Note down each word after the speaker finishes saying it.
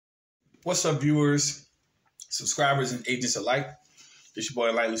What's up, viewers, subscribers, and agents alike? It's your boy,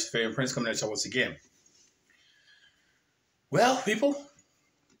 Enlightened Luciferian Prince, coming at y'all once again. Well, people,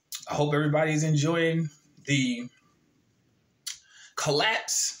 I hope everybody's enjoying the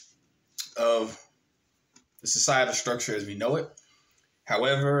collapse of the societal structure as we know it.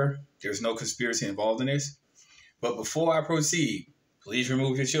 However, there's no conspiracy involved in this. But before I proceed, please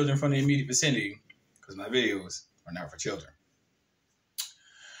remove your children from the immediate vicinity because my videos are not for children.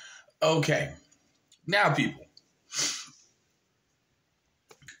 Okay, now people,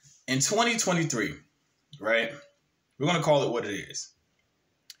 in 2023, right, we're going to call it what it is.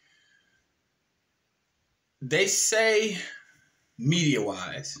 They say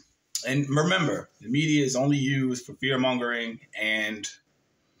media-wise, and remember, the media is only used for fear-mongering and to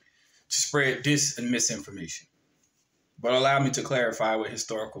spread dis and misinformation. But allow me to clarify with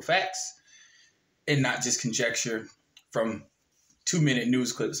historical facts and not just conjecture from 2-minute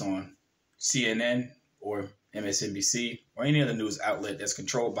news clips on CNN or MSNBC or any other news outlet that's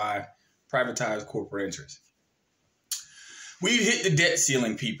controlled by privatized corporate interests. We've hit the debt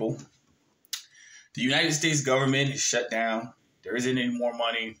ceiling, people. The United States government is shut down. There isn't any more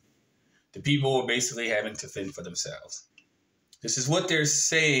money. The people are basically having to fend for themselves. This is what they're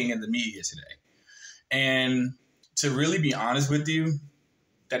saying in the media today. And to really be honest with you,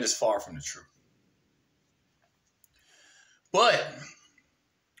 that is far from the truth. But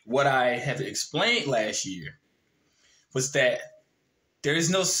what I have explained last year was that there is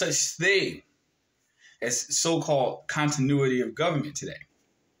no such thing as so-called continuity of government today.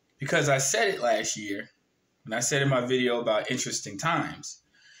 Because I said it last year, and I said in my video about interesting times.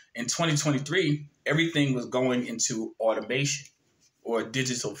 In 2023, everything was going into automation or a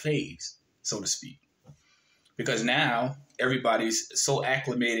digital phase, so to speak. Because now everybody's so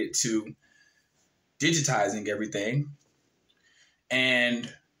acclimated to digitizing everything,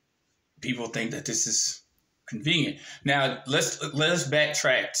 and people think that this is convenient. Now, let's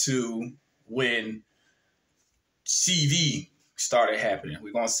backtrack to when CV started happening.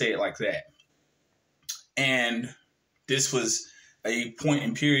 We're going to say it like that. And this was a point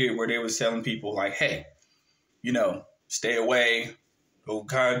in period where they were telling people like, hey, stay away, go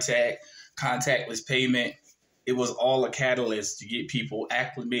contactless payment. It was all a catalyst to get people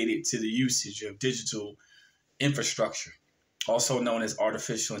acclimated to the usage of digital infrastructure, also known as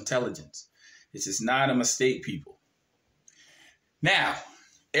artificial intelligence. This is not a mistake, people. Now,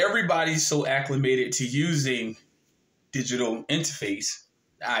 everybody's so acclimated to using digital interface,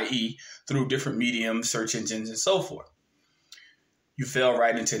 i.e. through different mediums, search engines, and so forth. You fell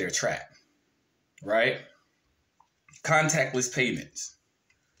right into their trap, right? Contactless payments.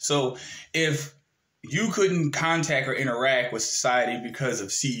 So if you couldn't contact or interact with society because of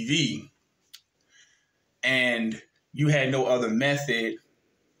CV and you had no other method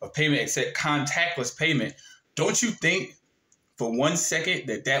of payment except contactless payment, don't you think for 1 second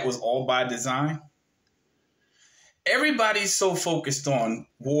that was all by design? Everybody's so focused on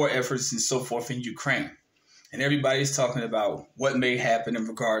war efforts and so forth in Ukraine. And everybody's talking about what may happen in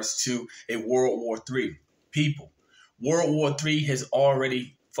regards to a World War III. People, World War III has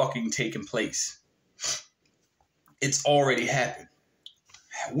already fucking taken place. It's already happened.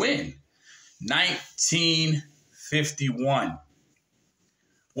 When? 1951.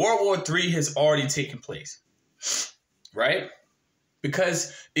 World War III has already taken place. Right?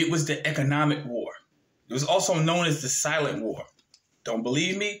 Because it was the economic war. It was also known as the silent war. Don't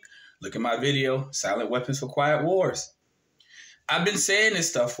believe me? Look at my video, Silent Weapons for Quiet Wars. I've been saying this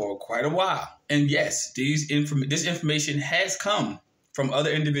stuff for quite a while. And yes, this information has come from other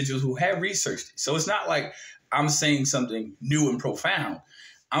individuals who have researched it. So it's not like I'm saying something new and profound.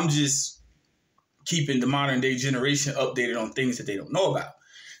 I'm just keeping the modern day generation updated on things that they don't know about.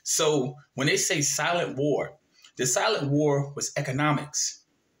 So when they say silent war, the silent war was economics.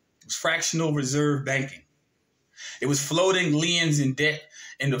 It was fractional reserve banking. It was floating liens in debt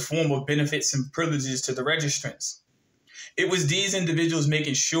in the form of benefits and privileges to the registrants. It was these individuals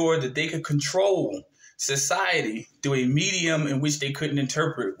making sure that they could control society through a medium in which they couldn't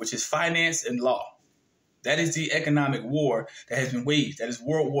interpret, which is finance and law. That is the economic war that has been waged. That is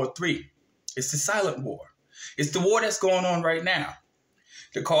World War III. It's the silent war. It's the war that's going on right now.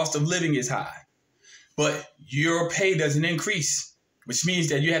 The cost of living is high, but your pay doesn't increase, which means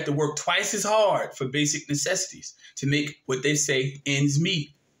that you have to work twice as hard for basic necessities to make what they say ends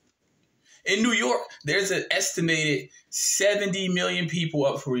meet. In New York, there's an estimated 70 million people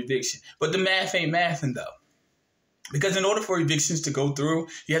up for eviction, but the math ain't mathing though. Because in order for evictions to go through,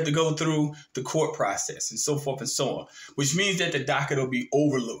 you have to go through the court process and so forth and so on, which means that the docket will be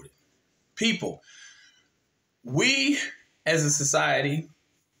overloaded. People, we as a society,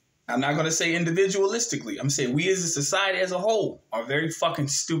 I'm not going to say individualistically. I'm saying we as a society as a whole are very fucking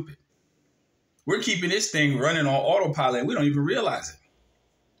stupid. We're keeping this thing running on autopilot and we don't even realize it.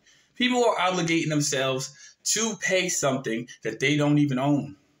 People are obligating themselves to pay something that they don't even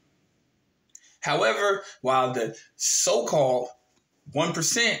own. However, while the so-called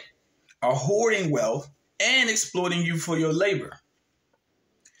 1% are hoarding wealth and exploiting you for your labor,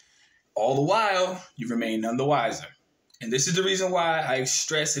 all the while, you remain none the wiser. And this is the reason why I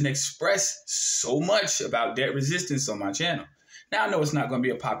stress and express so much about debt resistance on my channel. Now, I know it's not going to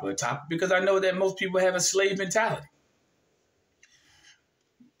be a popular topic because I know that most people have a slave mentality.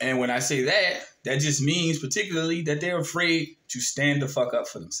 And when I say that, that just means particularly that they're afraid to stand the fuck up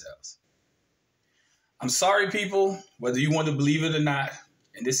for themselves. I'm sorry, people, whether you want to believe it or not,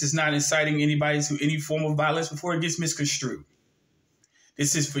 and this is not inciting anybody to any form of violence before it gets misconstrued.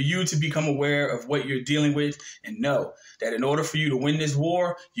 This is for you to become aware of what you're dealing with and know that in order for you to win this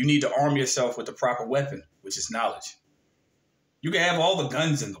war, you need to arm yourself with the proper weapon, which is knowledge. You can have all the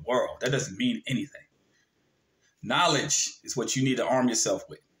guns in the world. That doesn't mean anything. Knowledge is what you need to arm yourself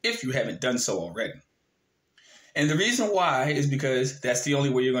with, if you haven't done so already. And the reason why is because that's the only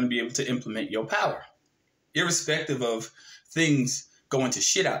way you're going to be able to implement your power, irrespective of things going to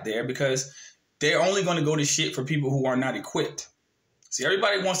shit out there, because they're only going to go to shit for people who are not equipped. See,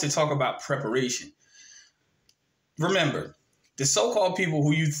 everybody wants to talk about preparation. Remember, the so-called people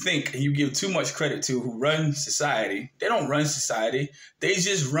who you think and you give too much credit to who run society, they don't run society. They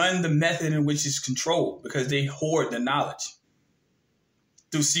just run the method in which it's controlled because they hoard the knowledge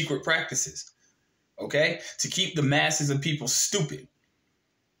through secret practices, okay? To keep the masses of people stupid.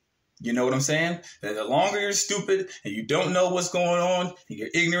 You know what I'm saying? That the longer you're stupid and you don't know what's going on and you're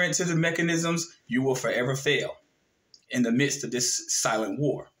ignorant to the mechanisms, you will forever fail in the midst of this silent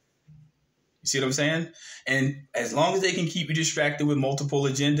war. You see what I'm saying? And as long as they can keep you distracted with multiple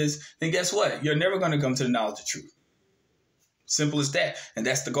agendas, then guess what? You're never going to come to the knowledge of truth. Simple as that. And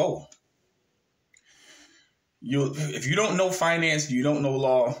that's the goal. If you don't know finance, you don't know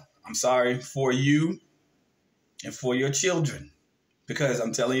law, I'm sorry for you and for your children. Because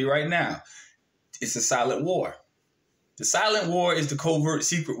I'm telling you right now, it's a silent war. The silent war is the covert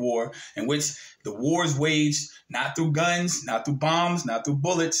secret war in which the war is waged not through guns, not through bombs, not through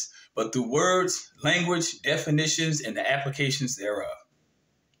bullets, but through words, language, definitions, and the applications thereof.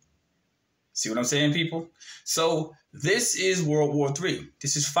 See what I'm saying, people? So this is World War III.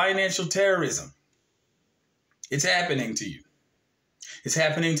 This is financial terrorism. It's happening to you. It's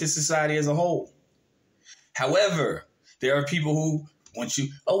happening to society as a whole. However, there are people who want you,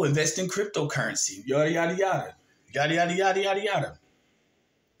 invest in cryptocurrency, yada, yada, yada, yada, yada, yada, yada, yada.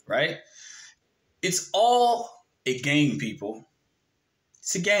 Right? It's all a game, people.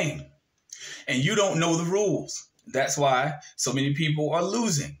 It's a game. And you don't know the rules. That's why so many people are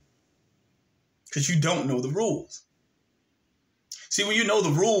losing. Because you don't know the rules. See, when you know the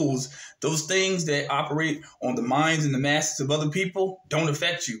rules, those things that operate on the minds and the masses of other people don't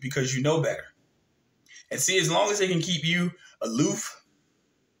affect you because you know better. And see, as long as they can keep you aloof,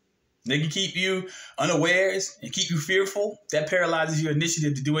 they can keep you unawares and keep you fearful, that paralyzes your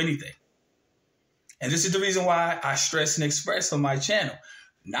initiative to do anything. And this is the reason why I stress and express on my channel.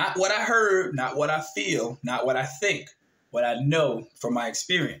 Not what I heard, not what I feel, not what I think, what I know from my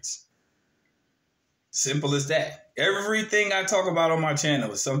experience. Simple as that. Everything I talk about on my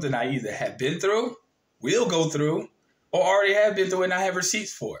channel is something I either have been through, will go through, or already have been through and I have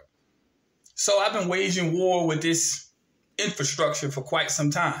receipts for it. So I've been waging war with this infrastructure for quite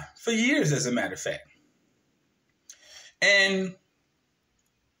some time. For years, as a matter of fact. And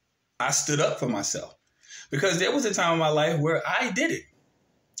I stood up for myself. Because there was a time in my life where I did it.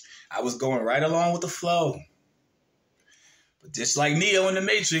 I was going right along with the flow. But just like Neo in the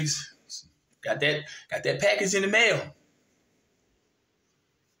Matrix, got that package in the mail.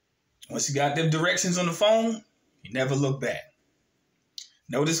 Once you got them directions on the phone, you never look back.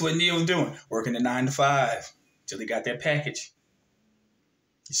 Notice what Neo was doing, working a 9 to 5 till he got that package.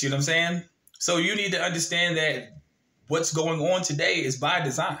 You see what I'm saying? So you need to understand that what's going on today is by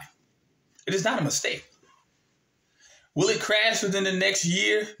design. It is not a mistake. Will it crash within the next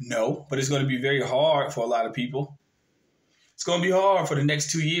year? No, but it's going to be very hard for a lot of people. It's going to be hard for the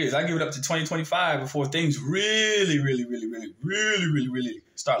next 2 years. I give it up to 2025 before things really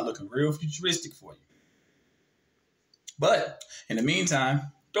start looking real futuristic for you. But in the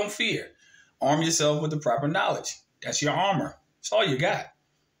meantime, don't fear. Arm yourself with the proper knowledge. That's your armor. That's all you got.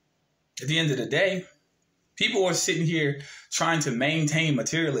 At the end of the day, people are sitting here trying to maintain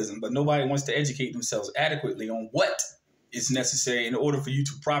materialism, but nobody wants to educate themselves adequately on what is necessary in order for you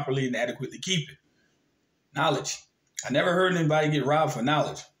to properly and adequately keep it. Knowledge. I never heard anybody get robbed for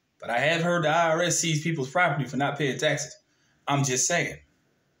knowledge. But I have heard the IRS seize people's property for not paying taxes. I'm just saying.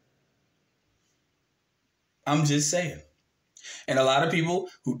 I'm just saying. And a lot of people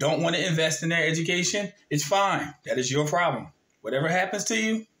who don't want to invest in their education, it's fine. That is your problem. Whatever happens to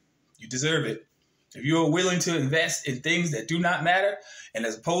you, you deserve it. If you are willing to invest in things that do not matter, and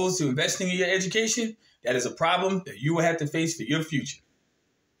as opposed to investing in your education, that is a problem that you will have to face for your future.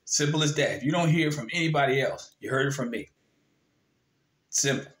 Simple as that. If you don't hear it from anybody else, you heard it from me.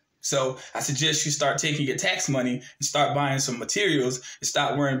 Simple. So I suggest you start taking your tax money and start buying some materials and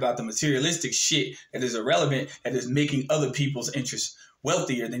stop worrying about the materialistic shit that is irrelevant, that is making other people's interests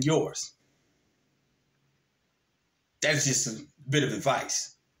wealthier than yours. That's just a bit of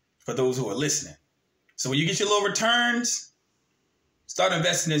advice for those who are listening. So when you get your little returns, start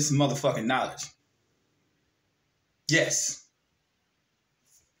investing in some motherfucking knowledge. Yes.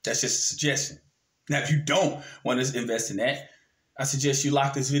 That's just a suggestion. Now, if you don't want to invest in that, I suggest you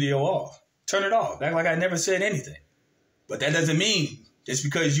lock this video off. Turn it off. Act like I never said anything. But that doesn't mean just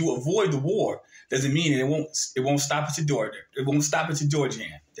because you avoid the war doesn't mean it won't stop at your door. It won't stop at your door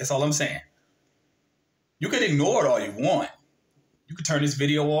jam. That's all I'm saying. You can ignore it all you want. You can turn this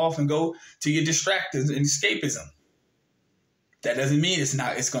video off and go to your distractors and escapism. That doesn't mean it's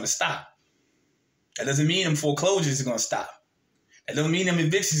going to stop. That doesn't mean them foreclosures are going to stop. That doesn't mean them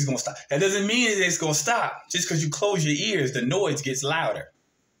evictions are going to stop. That doesn't mean it's going to stop. Just because you close your ears, the noise gets louder.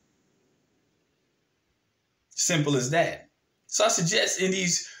 Simple as that. So I suggest in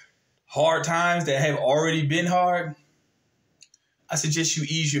these hard times that have already been hard, I suggest you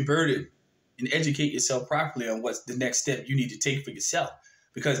ease your burden and educate yourself properly on what's the next step you need to take for yourself.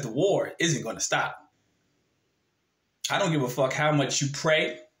 Because the war isn't going to stop. I don't give a fuck how much you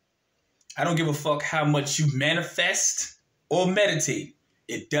pray. I don't give a fuck how much you manifest or meditate.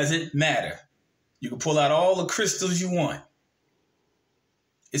 It doesn't matter. You can pull out all the crystals you want.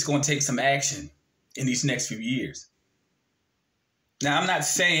 It's going to take some action in these next few years. Now, I'm not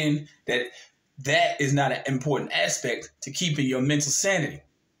saying that that is not an important aspect to keeping your mental sanity.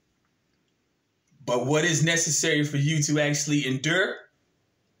 But what is necessary for you to actually endure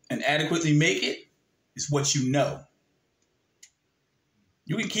and adequately make it is what you know.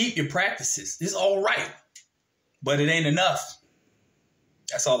 You can keep your practices. It's all right. But it ain't enough.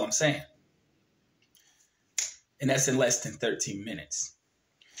 That's all I'm saying. And that's in less than 13 minutes.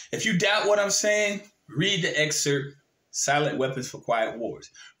 If you doubt what I'm saying, read the excerpt, Silent Weapons for Quiet Wars.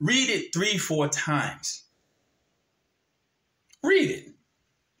 Read it 3-4 times. Read it.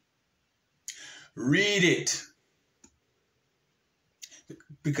 Read it.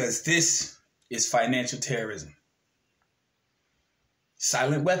 Because this is financial terrorism.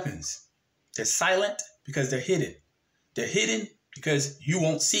 Silent weapons. They're silent because they're hidden. They're hidden because you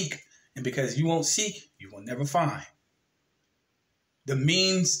won't seek. And because you won't seek, you will never find. The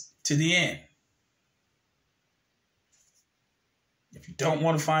means to the end. If you don't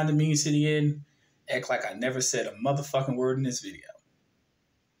want to find the means to the end, act like I never said a motherfucking word in this video.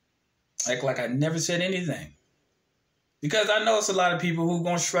 Act like I never said anything. Because I know it's a lot of people who are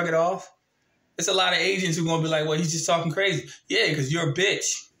going to shrug it off. It's a lot of agents who are going to be like, well, he's just talking crazy. Yeah, because you're a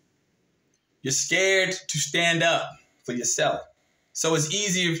bitch. You're scared to stand up for yourself. So it's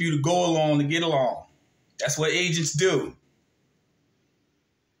easier for you to go along to get along. That's what agents do.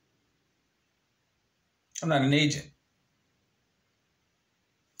 I'm not an agent.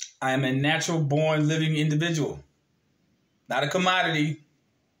 I am a natural born living individual. Not a commodity.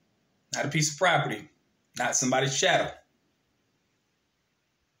 Not a piece of property. Not somebody's shadow.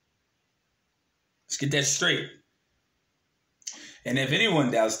 Let's get that straight. And if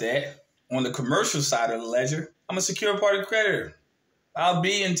anyone doubts that, on the commercial side of the ledger, I'm a secure party creditor. I'll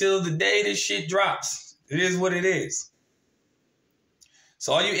be until the day this shit drops. It is what it is.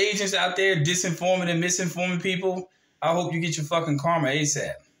 So all you agents out there disinforming and misinforming people, I hope you get your fucking karma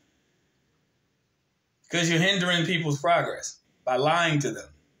ASAP. Because you're hindering people's progress by lying to them.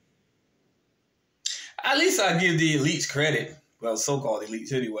 At least I give the elites credit. Well, so-called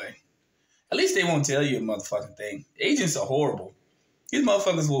elites anyway. At least they won't tell you a motherfucking thing. Agents are horrible. These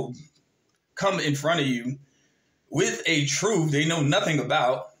motherfuckers will come in front of you with a truth they know nothing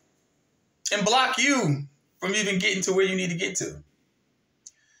about and block you from even getting to where you need to get to.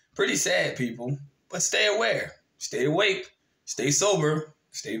 Pretty sad, people. But stay aware. Stay awake. Stay sober.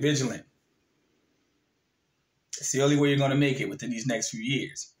 Stay vigilant. It's the only way you're going to make it within these next few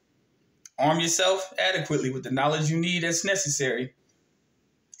years. Arm yourself adequately with the knowledge you need that's necessary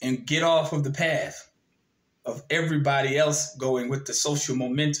and get off of the path of everybody else going with the social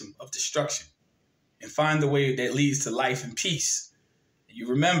momentum of destruction and find the way that leads to life and peace. And you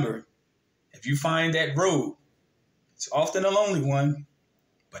remember, if you find that road, it's often a lonely one,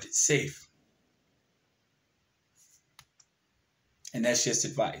 but it's safe. And that's just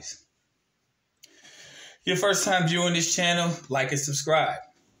advice. Your first time viewing this channel, like and subscribe.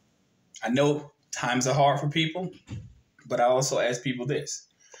 I know times are hard for people, but I also ask people this.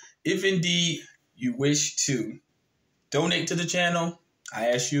 If indeed you wish to donate to the channel, I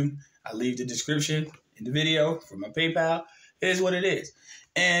ask you, I leave the description in the video for my PayPal. It is what it is.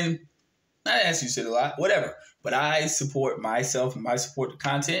 And I ask you to a lot, whatever. But I support myself and I support the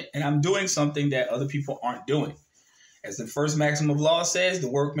content, and I'm doing something that other people aren't doing. As the first maxim of law says, the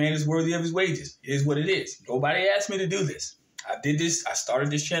workman is worthy of his wages. It is what it is. Nobody asked me to do this. I did this. I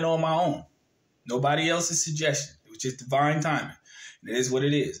started this channel on my own. Nobody else's suggestion. It was just divine timing. And it is what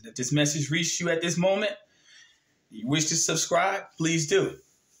it is. If this message reached you at this moment, you wish to subscribe, please do.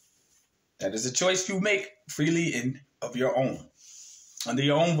 That is a choice you make freely and of your own, under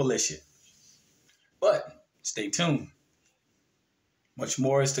your own volition. But stay tuned. Much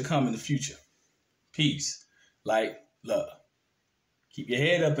more is to come in the future. Peace, light, love. Keep your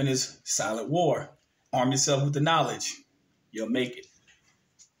head up in this silent war. Arm yourself with the knowledge. You'll make it.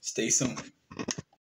 Stay tuned.